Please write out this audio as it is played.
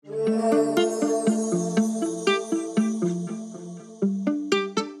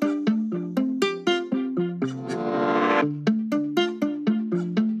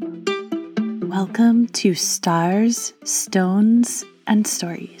to Stars, Stones, and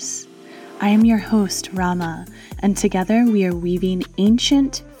Stories. I am your host, Rama, and together we are weaving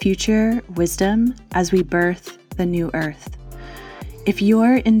ancient future wisdom as we birth the new earth. If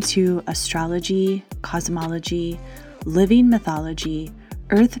you're into astrology, cosmology, living mythology,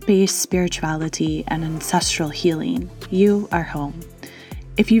 earth-based spirituality, and ancestral healing, you are home.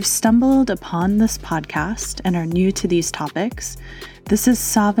 If you've stumbled upon this podcast and are new to these topics, this is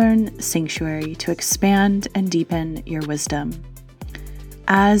Sovereign Sanctuary to expand and deepen your wisdom.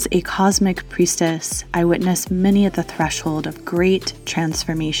 As a cosmic priestess, I witness many at the threshold of great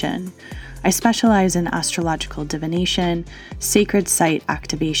transformation. I specialize in astrological divination, sacred site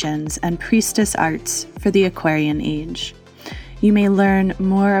activations, and priestess arts for the Aquarian age. You may learn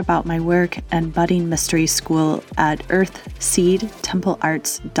more about my work and budding mystery school at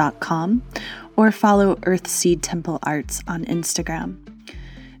earthseedtemplearts.com or follow Earthseed Temple Arts on Instagram.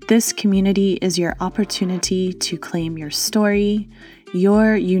 This community is your opportunity to claim your story,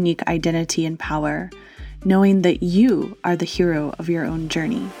 your unique identity and power, knowing that you are the hero of your own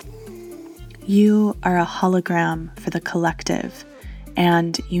journey. You are a hologram for the collective,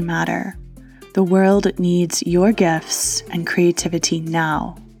 and you matter. The world needs your gifts and creativity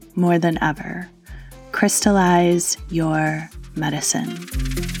now more than ever. Crystallize your medicine.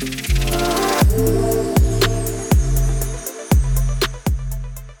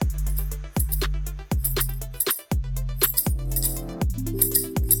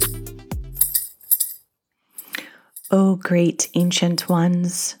 Oh, great ancient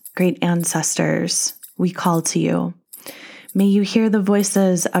ones, great ancestors, we call to you. May you hear the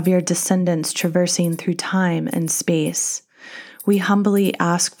voices of your descendants traversing through time and space. We humbly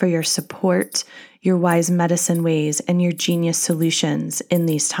ask for your support, your wise medicine ways, and your genius solutions in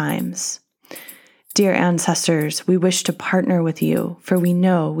these times. Dear ancestors, we wish to partner with you, for we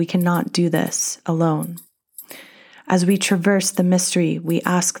know we cannot do this alone. As we traverse the mystery, we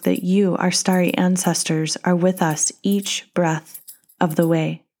ask that you, our starry ancestors, are with us each breath of the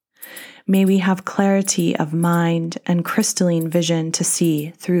way. May we have clarity of mind and crystalline vision to see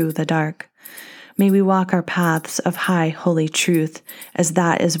through the dark. May we walk our paths of high holy truth, as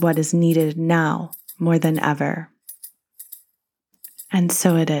that is what is needed now more than ever. And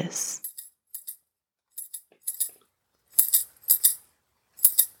so it is.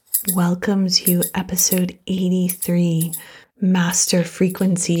 Welcome to episode 83, Master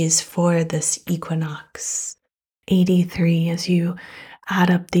Frequencies for this Equinox. 83, as you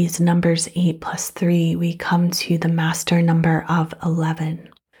add up these numbers 8 plus 3, we come to the master number of 11.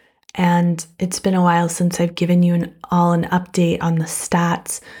 And it's been a while since I've given you an update on the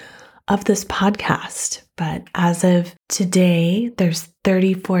stats of this podcast. But as of today, there's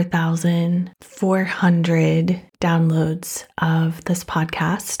 34,400 downloads of this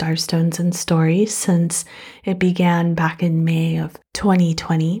podcast, Stars, Stones, and Stories, since it began back in May of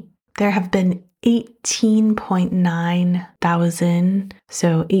 2020. There have been 18.9 thousand,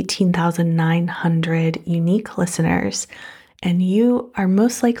 so 18,900 unique listeners, and you are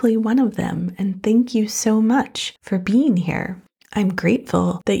most likely one of them. And thank you so much for being here. I'm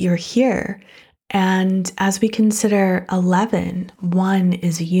grateful that you're here. And as we consider 11, 1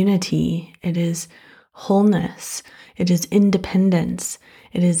 is unity, it is wholeness, it is independence,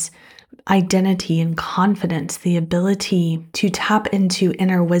 it is identity and confidence, the ability to tap into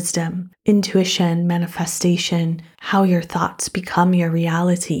inner wisdom, intuition, manifestation, how your thoughts become your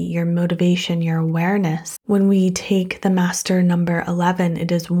reality, your motivation, your awareness. When we take the master number 11, it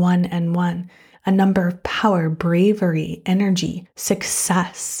is 1 and 1. A number of power, bravery, energy,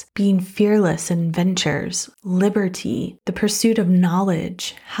 success, being fearless in ventures, liberty, the pursuit of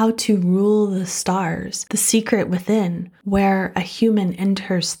knowledge, how to rule the stars, the secret within, where a human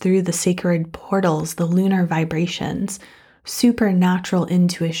enters through the sacred portals, the lunar vibrations, supernatural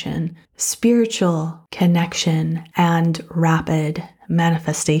intuition, spiritual connection, and rapid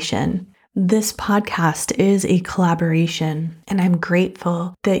manifestation. This podcast is a collaboration, and I'm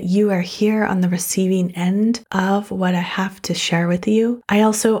grateful that you are here on the receiving end of what I have to share with you. I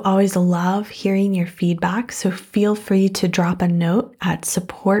also always love hearing your feedback, so feel free to drop a note at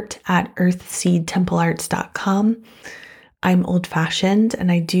support@earthseedtemplearts.com. I'm old-fashioned,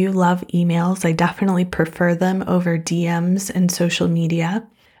 and I do love emails. I definitely prefer them over DMs and social media.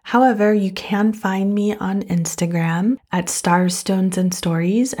 However, you can find me on Instagram at Stars, Stones, and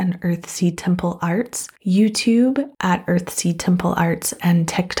Stories and Earthseed Temple Arts, YouTube at Earthseed Temple Arts, and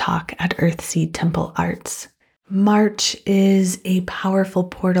TikTok at Earthseed Temple Arts. March is a powerful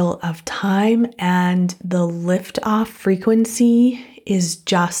portal of time, and the liftoff frequency is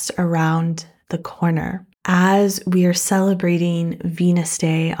just around the corner. as we are celebrating Venus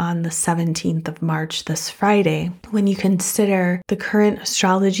Day on the 17th of March, this Friday. When you consider the current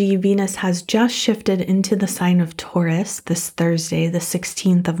astrology, Venus has just shifted into the sign of Taurus this Thursday, the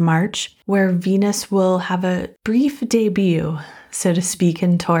 16th of March, where Venus will have a brief debut, so to speak,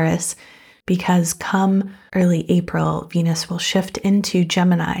 in Taurus, because come early April, Venus will shift into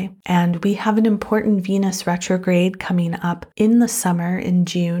Gemini, and we have an important Venus retrograde coming up in the summer in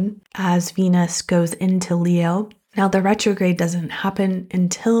June as Venus goes into Leo. Now, the retrograde doesn't happen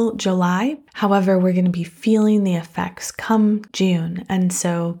until July. However, we're going to be feeling the effects come June. And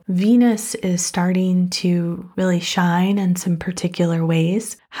so Venus is starting to really shine in some particular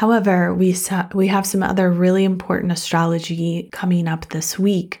ways. However, we have some other really important astrology coming up this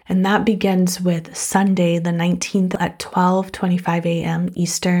week. And that begins with Sunday, the 19th at 12:25 a.m.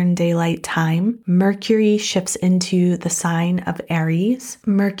 Eastern Daylight Time. Mercury shifts into the sign of Aries.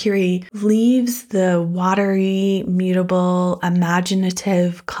 Mercury leaves the watery, mutable,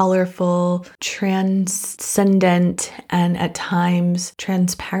 imaginative, colorful, transcendent, and at times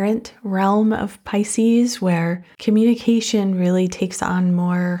transparent realm of Pisces, where communication really takes on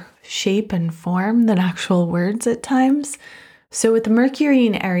more shape and form than actual words at times. So with Mercury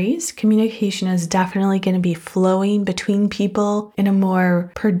in Aries, communication is definitely going to be flowing between people in a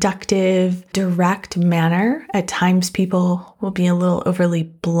more productive, direct manner. At times, people will be a little overly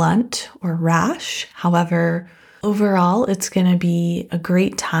blunt or rash. However, overall, it's going to be a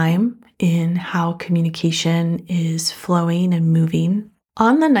great time in how communication is flowing and moving.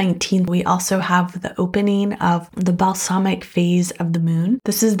 On the 19th, we also have the opening of the balsamic phase of the moon.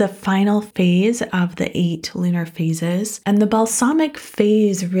 This is the final phase of the 8 lunar phases. And the balsamic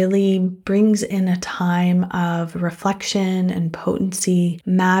phase really brings in a time of reflection and potency,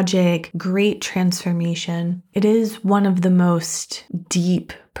 magic, great transformation. It is one of the most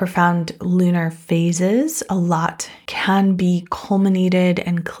deep, profound lunar phases. A lot can be culminated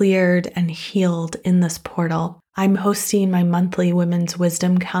and cleared and healed in this portal. I'm hosting my monthly Women's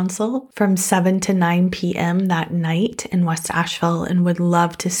Wisdom Council from 7 to 9 p.m. that night in West Asheville, and would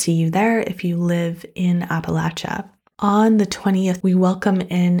love to see you there if you live in Appalachia. On the 20th, we welcome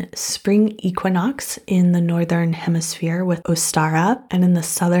in spring equinox in the northern hemisphere with Ostara, and in the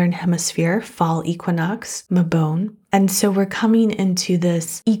southern hemisphere, fall equinox, Mabon. And so we're coming into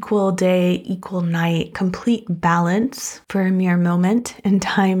this equal day, equal night, complete balance for a mere moment in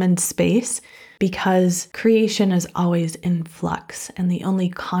time and space, because creation is always in flux, and the only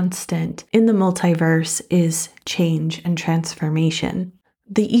constant in the multiverse is change and transformation.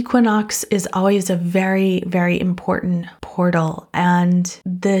 The equinox is always a very, very important portal, and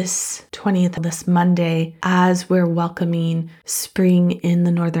this 20th, this Monday, as we're welcoming spring in the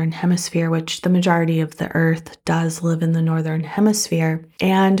northern hemisphere, which the majority of the earth does live in the northern hemisphere,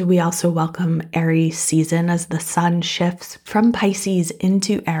 and we also welcome Aries season as the sun shifts from Pisces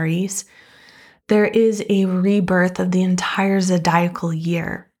into Aries. There is a rebirth of the entire zodiacal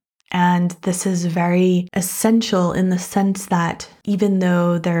year. And this is very essential in the sense that even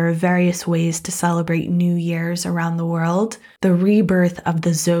though there are various ways to celebrate New Year's around the world, the rebirth of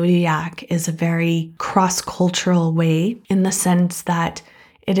the zodiac is a very cross-cultural way in the sense that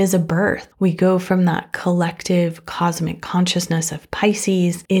it is a birth. We go from that collective cosmic consciousness of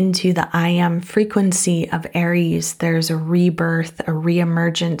Pisces into the I am frequency of Aries. There's a rebirth, a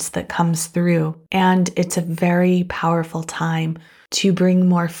reemergence that comes through. And it's a very powerful time to bring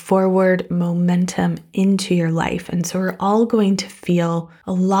more forward momentum into your life. And so we're all going to feel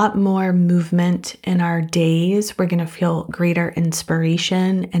a lot more movement in our days. We're going to feel greater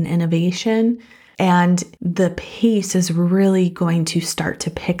inspiration and innovation. And the pace is really going to start to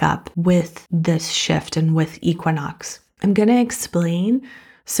pick up with this shift and with equinox. I'm going to explain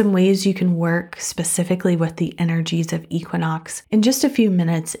some ways you can work specifically with the energies of equinox in just a few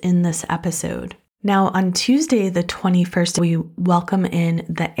minutes in this episode. Now, on Tuesday, the 21st, we welcome in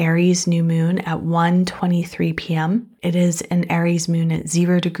the Aries new moon at 1:23 p.m. It is an Aries moon at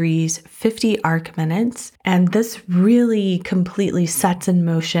 0 degrees, 50 arc minutes. And this really completely sets in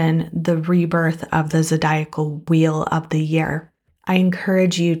motion the rebirth of the zodiacal wheel of the year. I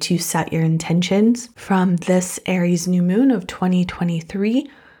encourage you to set your intentions from this Aries new moon of 2023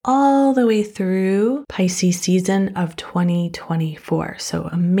 all the way through Pisces season of 2024. So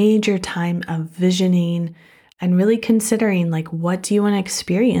a major time of visioning and really considering what do you want to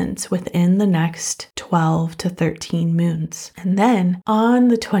experience within the next 12 to 13 moons. And then on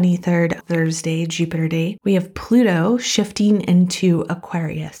the 23rd, Thursday, Jupiter Day, we have Pluto shifting into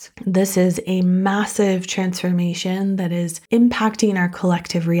Aquarius. This is a massive transformation that is impacting our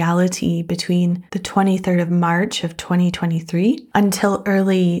collective reality between the 23rd of March of 2023 until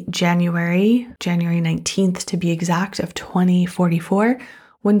early January 19th to be exact, of 2044,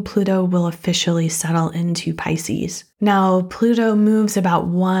 when Pluto will officially settle into Pisces. Now, Pluto moves about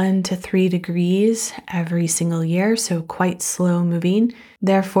 1 to 3 degrees every single year, so quite slow moving.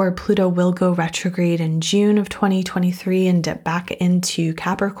 Therefore, Pluto will go retrograde in June of 2023 and dip back into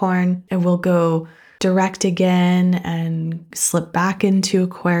Capricorn. It will go direct again and slip back into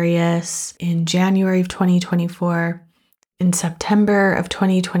Aquarius in January of 2024. In September of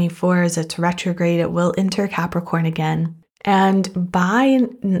 2024, as it's retrograde, it will enter Capricorn again. And by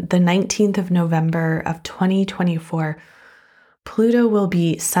the 19th of November of 2024, Pluto will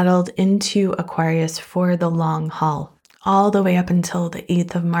be settled into Aquarius for the long haul, all the way up until the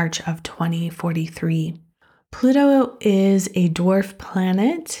 8th of March of 2043. Pluto is a dwarf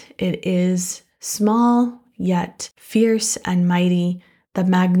planet. It is small, yet fierce and mighty. The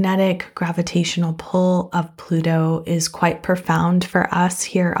magnetic gravitational pull of Pluto is quite profound for us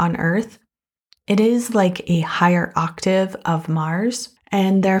here on Earth. It is like a higher octave of Mars,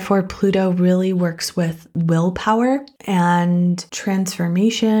 and therefore Pluto really works with willpower and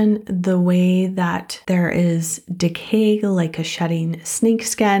transformation, the way that there is decay like a shedding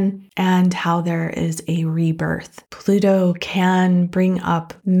snakeskin, and how there is a rebirth. Pluto can bring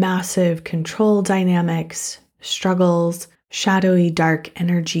up massive control dynamics, struggles, shadowy, dark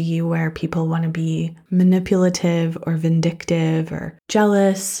energy where people want to be manipulative or vindictive or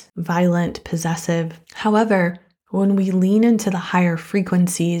jealous, violent, possessive. However, when we lean into the higher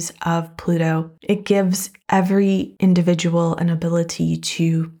frequencies of Pluto, it gives every individual an ability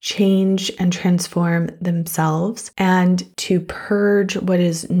to change and transform themselves and to purge what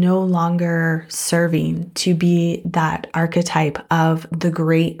is no longer serving, to be that archetype of the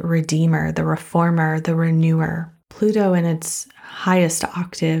great redeemer, the reformer, the renewer. Pluto in its highest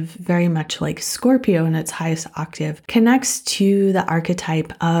octave, very much like Scorpio in its highest octave, connects to the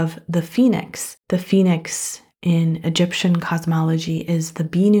archetype of the phoenix. The phoenix in Egyptian cosmology is the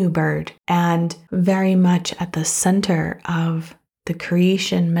Binu bird, and very much at the center of the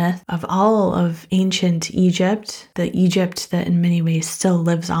creation myth of all of ancient Egypt, the Egypt that in many ways still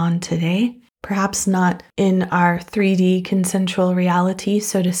lives on today. Perhaps not in our 3D consensual reality,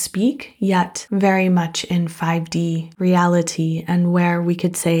 so to speak, yet very much in 5D reality, and where we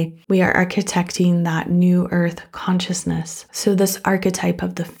could say we are architecting that new earth consciousness. So this archetype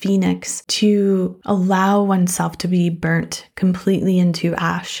of the phoenix, to allow oneself to be burnt completely into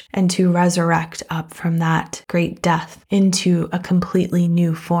ash and to resurrect up from that great death into a completely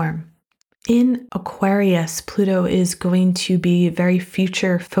new form. In Aquarius, Pluto is going to be very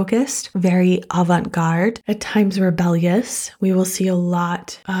future focused, very avant-garde, at times rebellious. We will see a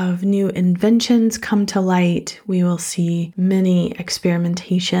lot of new inventions come to light. We will see many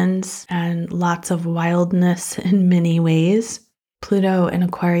experimentations and lots of wildness in many ways. Pluto in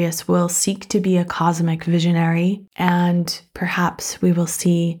Aquarius will seek to be a cosmic visionary, and perhaps we will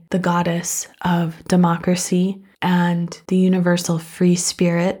see the goddess of democracy and the universal free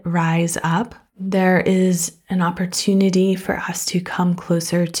spirit rise up. There is an opportunity for us to come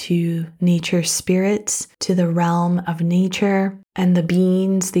closer to nature spirits, to the realm of nature and the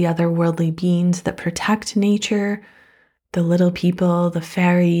beings, the otherworldly beings that protect nature, the little people, the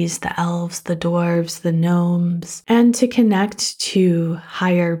fairies, the elves, the dwarves, the gnomes, and to connect to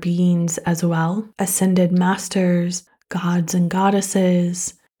higher beings as well, ascended masters, gods and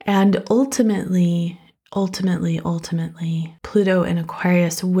goddesses, and ultimately, Pluto in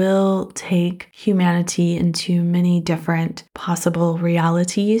Aquarius will take humanity into many different possible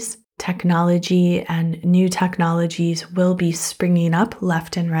realities. Technology and new technologies will be springing up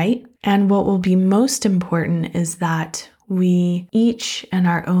left and right. And what will be most important is that we each in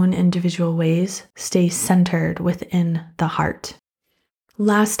our own individual ways stay centered within the heart.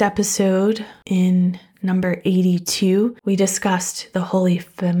 Last episode, in number 82, we discussed the Holy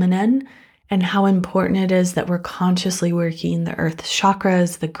Feminine and how important it is that we're consciously working the earth's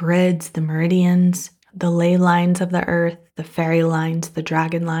chakras, the grids, the meridians, the ley lines of the earth, the fairy lines, the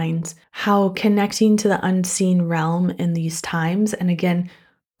dragon lines, how connecting to the unseen realm in these times, and again,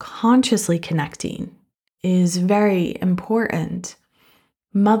 consciously connecting, is very important.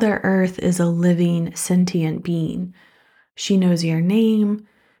 Mother Earth is a living, sentient being. She knows your name.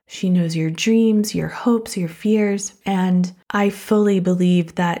 She knows your dreams, your hopes, your fears, and I fully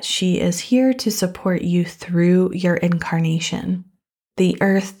believe that she is here to support you through your incarnation. The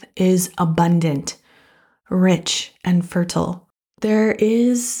earth is abundant, rich, and fertile. There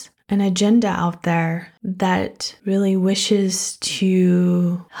is an agenda out there that really wishes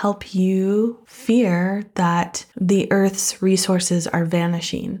to help you fear that the earth's resources are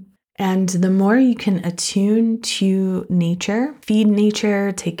vanishing. And the more you can attune to nature, feed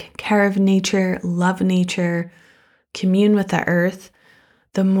nature, take care of nature, love nature, commune with the earth,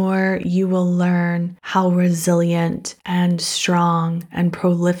 the more you will learn how resilient and strong and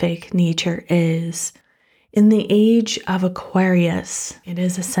prolific nature is. In the age of Aquarius, it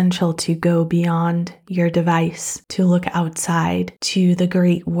is essential to go beyond your device, to look outside to the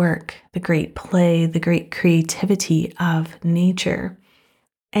great work, the great play, the great creativity of nature.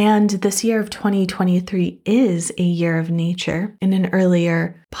 And this year of 2023 is a year of nature. In an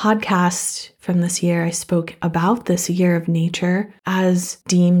earlier podcast from this year, I spoke about this year of nature as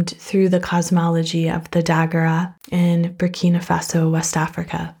deemed through the cosmology of the Dagara in Burkina Faso, West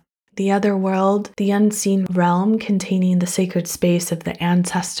Africa. The other world, the unseen realm containing the sacred space of the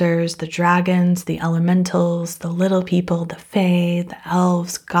ancestors, the dragons, the elementals, the little people, the fae, the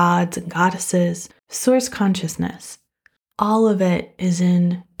elves, gods and goddesses, source consciousness. All of it is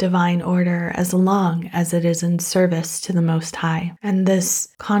in divine order as long as it is in service to the Most High. And this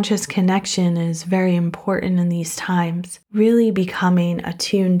conscious connection is very important in these times, really becoming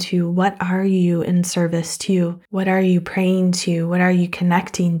attuned to what are you in service to? What are you praying to? What are you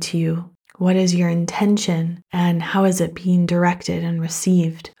connecting to? What is your intention? And how is it being directed and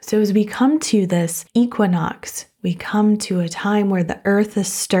received? So as we come to this equinox, we come to a time where the earth is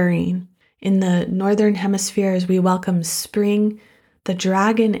stirring. In the northern hemisphere, as we welcome spring, the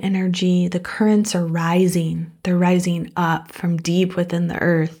dragon energy, the currents are rising. They're rising up from deep within the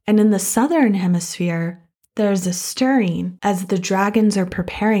earth. And in the southern hemisphere, there's a stirring as the dragons are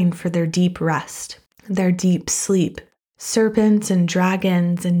preparing for their deep rest, their deep sleep. Serpents and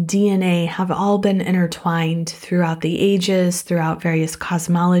dragons and DNA have all been intertwined throughout the ages, throughout various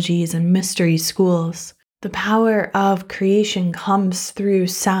cosmologies and mystery schools. The power of creation comes through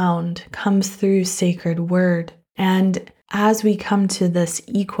sound, comes through sacred word. And as we come to this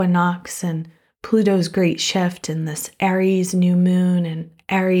equinox and Pluto's great shift in this Aries new moon and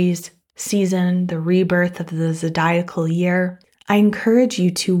Aries season, the rebirth of the zodiacal year, I encourage you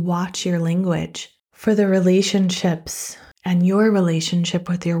to watch your language. For the relationships and your relationship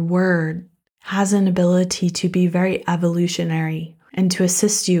with your word has an ability to be very evolutionary and to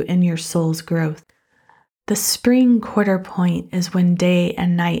assist you in your soul's growth. The spring quarter point is when day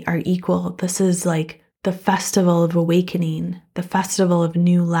and night are equal. This is like the festival of awakening, the festival of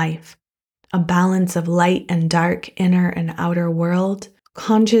new life, a balance of light and dark, inner and outer world,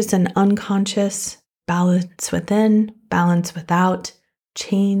 conscious and unconscious, balance within, balance without,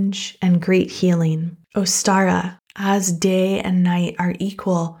 change and great healing. Ostara, as day and night are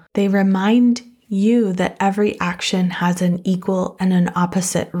equal, they remind you that every action has an equal and an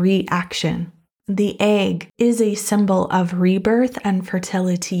opposite reaction. The egg is a symbol of rebirth and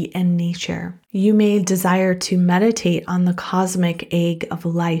fertility in nature. You may desire to meditate on the cosmic egg of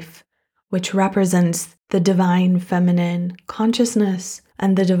life, which represents the divine feminine consciousness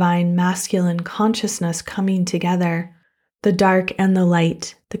and the divine masculine consciousness coming together, the dark and the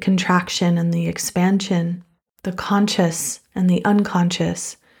light, the contraction and the expansion, the conscious and the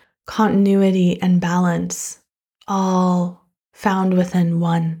unconscious, continuity and balance, all found within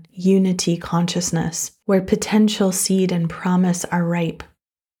one unity consciousness, where potential seed and promise are ripe.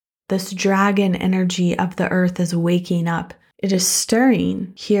 This dragon energy of the earth is waking up. It is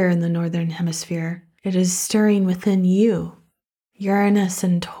stirring here in the northern hemisphere. It is stirring within you. Uranus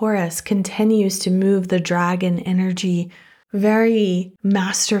and Taurus continues to move the dragon energy very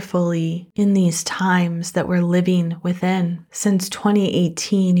masterfully in these times that we're living within. Since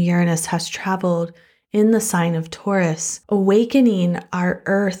 2018, Uranus has traveled in the sign of Taurus, awakening our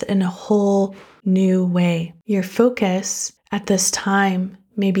earth in a whole new way. Your focus at this time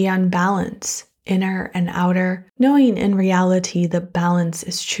may be on balance, inner and outer, knowing in reality that balance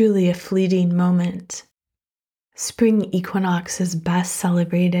is truly a fleeting moment. Spring equinox is best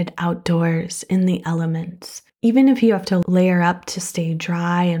celebrated outdoors in the elements. Even if you have to layer up to stay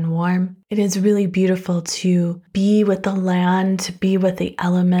dry and warm, it is really beautiful to be with the land, to be with the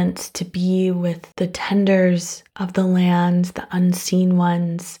elements, to be with the tenders of the land, the unseen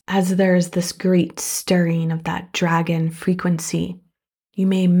ones, as there is this great stirring of that dragon frequency. You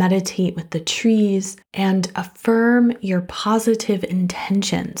may meditate with the trees and affirm your positive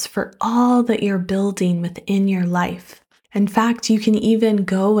intentions for all that you're building within your life. In fact, you can even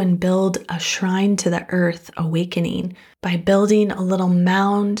go and build a shrine to the earth awakening by building a little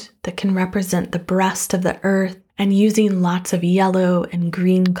mound that can represent the breast of the earth and using lots of yellow and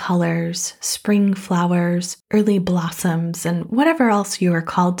green colors, spring flowers, early blossoms, and whatever else you are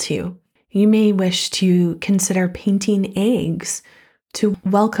called to. You may wish to consider painting eggs to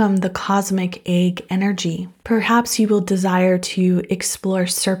welcome the cosmic egg energy. Perhaps you will desire to explore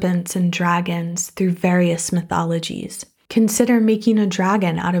serpents and dragons through various mythologies. Consider making a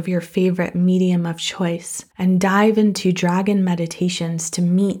dragon out of your favorite medium of choice and dive into dragon meditations to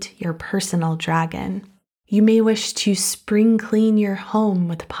meet your personal dragon. You may wish to spring clean your home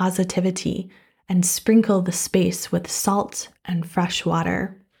with positivity and sprinkle the space with salt and fresh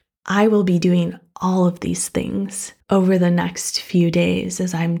water. I will be doing all of these things over the next few days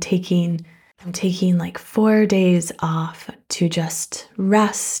as I'm taking like 4 days off to just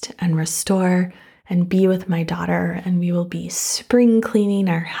rest and restore and be with my daughter. And we will be spring cleaning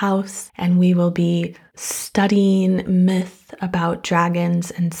our house, and we will be studying myth about dragons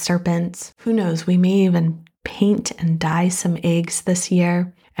and serpents. Who knows, we may even paint and dye some eggs this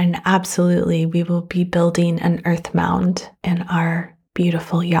year. And absolutely, we will be building an earth mound in our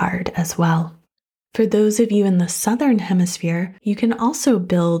beautiful yard as well. For those of you in the southern hemisphere, you can also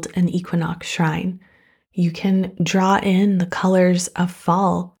build an equinox shrine. You can draw in the colors of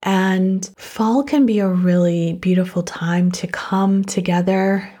fall, and fall can be a really beautiful time to come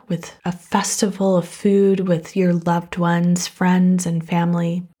together with a festival of food with your loved ones, friends, and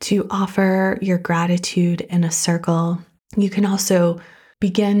family, to offer your gratitude in a circle. You can also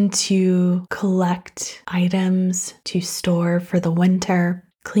begin to collect items to store for the winter,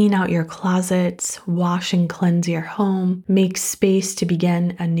 clean out your closets, wash and cleanse your home, make space to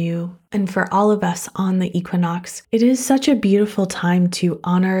begin anew. And for all of us on the equinox, it is such a beautiful time to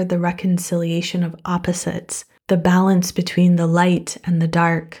honor the reconciliation of opposites, the balance between the light and the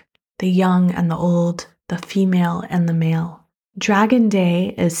dark, the young and the old, the female and the male. Dragon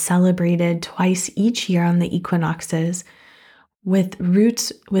Day is celebrated twice each year on the equinoxes, with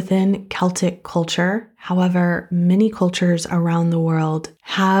roots within Celtic culture. However, many cultures around the world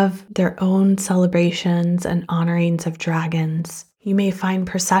have their own celebrations and honorings of dragons. You may find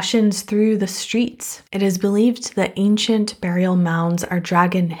processions through the streets. It is believed that ancient burial mounds are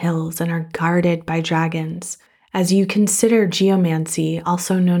dragon hills and are guarded by dragons. As you consider geomancy,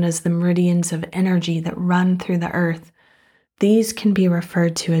 also known as the meridians of energy that run through the earth, these can be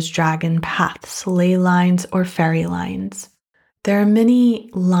referred to as dragon paths, ley lines, or fairy lines. There are many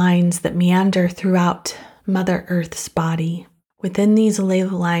lines that meander throughout Mother Earth's body. Within these ley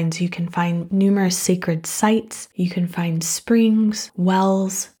lines, you can find numerous sacred sites, you can find springs,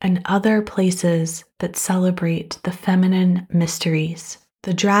 wells, and other places that celebrate the feminine mysteries.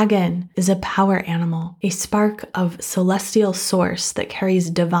 The dragon is a power animal, a spark of celestial source that carries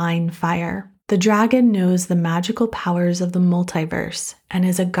divine fire. The dragon knows the magical powers of the multiverse and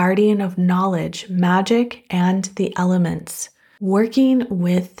is a guardian of knowledge, magic, and the elements. Working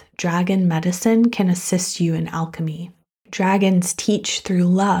with dragon medicine can assist you in alchemy. Dragons teach through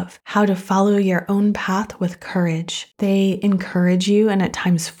love how to follow your own path with courage. They encourage you and at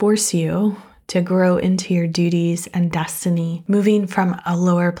times force you to grow into your duties and destiny, moving from a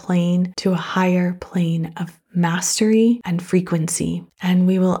lower plane to a higher plane of mastery and frequency. And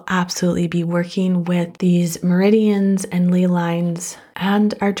we will absolutely be working with these meridians and ley lines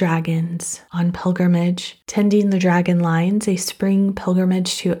and our dragons on pilgrimage, tending the dragon lines, a spring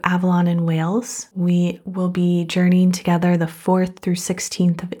pilgrimage to Avalon in Wales. We will be journeying together the 4th through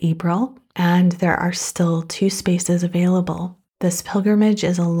 16th of April, and there are still 2 spaces available. This pilgrimage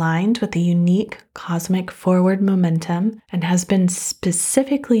is aligned with the unique cosmic forward momentum and has been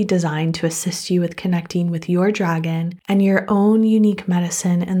specifically designed to assist you with connecting with your dragon and your own unique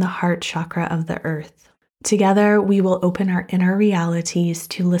medicine in the heart chakra of the earth. Together, we will open our inner realities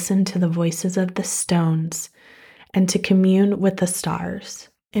to listen to the voices of the stones and to commune with the stars.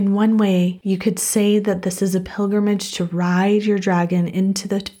 In one way, you could say that this is a pilgrimage to ride your dragon into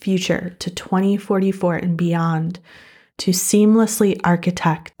the future, to 2044 and beyond, to seamlessly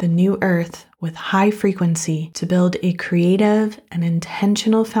architect the new earth with high frequency to build a creative and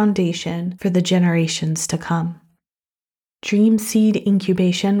intentional foundation for the generations to come. Dream Seed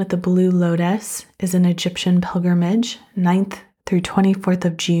Incubation with the Blue Lotus is an Egyptian pilgrimage, 9th through 24th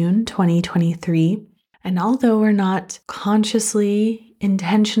of June, 2023. And although we're not consciously,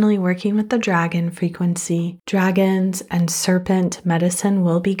 intentionally working with the dragon frequency, dragons and serpent medicine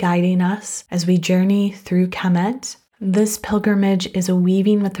will be guiding us as we journey through Kemet. This pilgrimage is a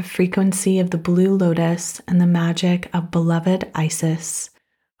weaving with the frequency of the Blue Lotus and the magic of beloved Isis.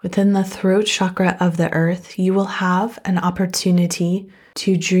 Within the throat chakra of the earth, you will have an opportunity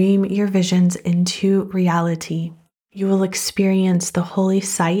to dream your visions into reality. You will experience the holy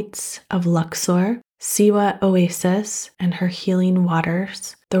sites of Luxor, Siwa Oasis and her healing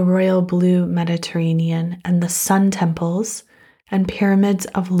waters, the royal blue Mediterranean, and the sun temples and pyramids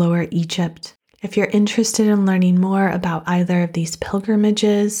of Lower Egypt. If you're interested in learning more about either of these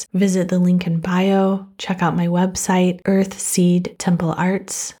pilgrimages, visit the link in bio, check out my website,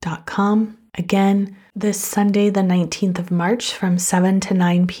 earthseedtemplearts.com. Again, this Sunday, the 19th of March from 7 to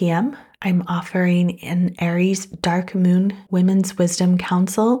 9 p.m., I'm offering an Aries Dark Moon Women's Wisdom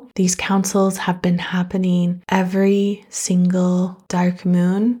Council. These councils have been happening every single dark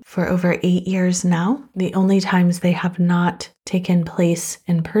moon for over 8 years now. The only times they have not taken place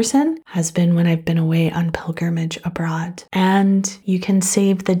in person has been when I've been away on pilgrimage abroad. And you can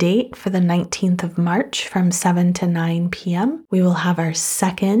save the date for the 19th of March from 7 to 9 p.m. We will have our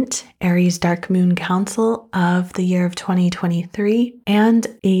second Aries Dark Moon Council of the year of 2023 and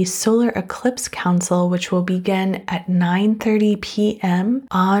a solar eclipse council, which will begin at 9:30 p.m.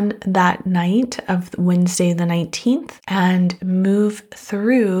 on that night of Wednesday the 19th and move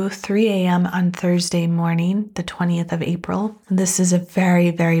through 3 a.m. on Thursday morning, the 20th of April. This is a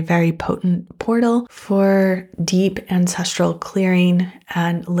very, very, very potent portal for deep ancestral clearing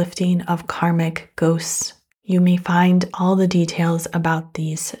and lifting of karmic ghosts. You may find all the details about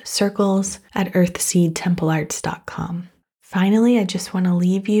these circles at earthseedtemplearts.com. Finally, I just want to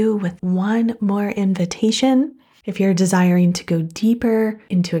leave you with one more invitation. If you're desiring to go deeper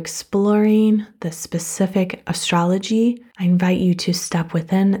into exploring the specific astrology, I invite you to step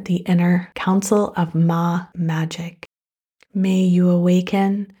within the inner council of Ma Magic. May you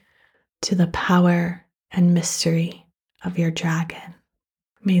awaken to the power and mystery of your dragon.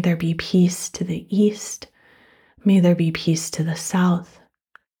 May there be peace to the east. May there be peace to the south.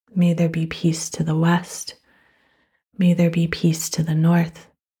 May there be peace to the west. May there be peace to the north.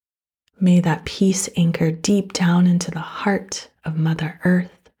 May that peace anchor deep down into the heart of Mother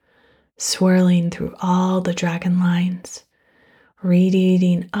Earth, swirling through all the dragon lines,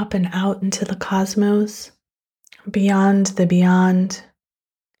 radiating up and out into the cosmos, beyond the beyond,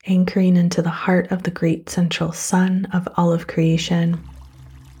 anchoring into the heart of the great central sun of all of creation,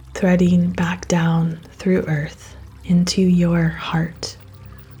 threading back down through earth into your heart.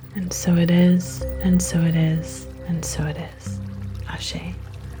 And so it is, and so it is, and so it is. Ashe.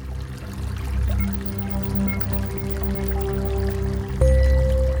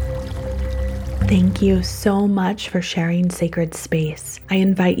 Thank you so much for sharing sacred space. I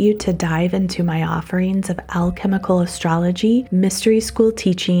invite you to dive into my offerings of alchemical astrology, mystery school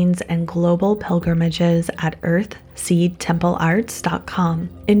teachings, and global pilgrimages at earthseedtemplearts.com.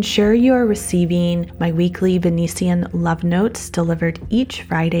 Ensure you are receiving my weekly Venusian love notes delivered each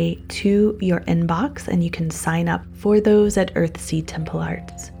Friday to your inbox, and you can sign up for those at Earthseed Temple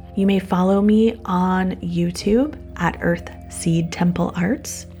Arts. You may follow me on YouTube at Earthseed Temple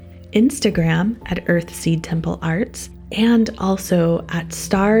Arts, Instagram at Earthseed Temple Arts, and also at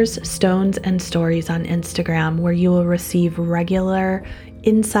Stars, Stones, and Stories on Instagram, where you will receive regular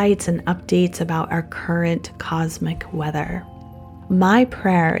insights and updates about our current cosmic weather. My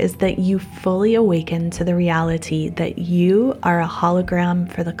prayer is that you fully awaken to the reality that you are a hologram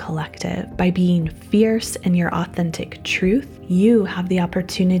for the collective. By being fierce in your authentic truth, you have the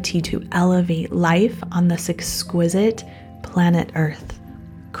opportunity to elevate life on this exquisite planet Earth.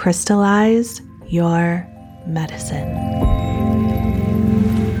 Crystallize your medicine.